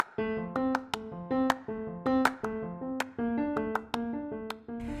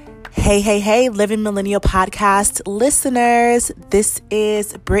Hey, Living Millennial Podcast listeners. This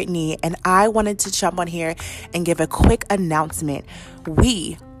is Brittany, and I wanted to jump on here and give a quick announcement.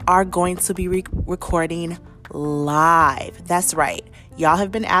 We are going to be recording live. That's right. Y'all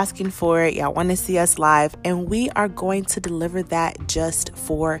have been asking for it. Y'all want to see us live, and we are going to deliver that just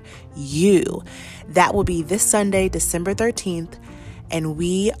for you. That will be this Sunday, December 13th, and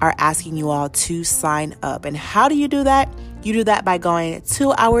we are asking you all to sign up. And how do you do that? You do that by going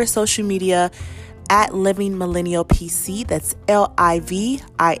to our social media at Living Millennial PC. That's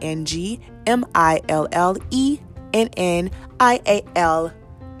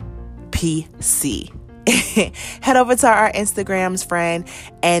LivingMillennialPC. Head over to our Instagrams, friend,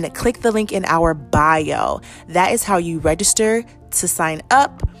 and click the link in our bio. That is how you register to sign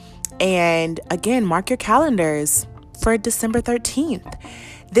up. And again, mark your calendars for December 13th.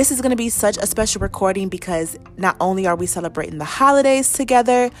 This is going to be such a special recording because not only are we celebrating the holidays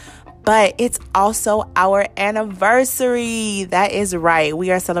together, but it's also our anniversary. That is right. We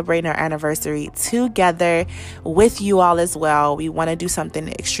are celebrating our anniversary together with you all as well. We want to do something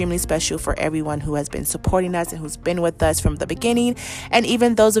extremely special for everyone who has been supporting us and who's been with us from the beginning. And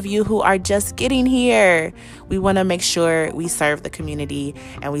even those of you who are just getting here, we want to make sure we serve the community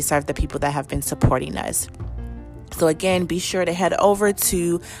and we serve the people that have been supporting us. So again, be sure to head over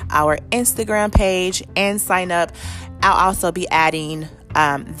to our Instagram page and sign up. I'll also be adding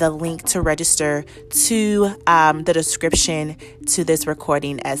the link to register to the description to this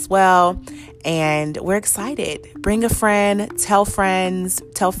recording as well. And we're excited. Bring a friend, tell friends,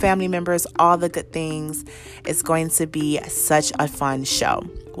 tell family members, all the good things. It's going to be such a fun show.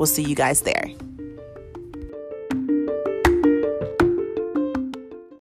 We'll see you guys there.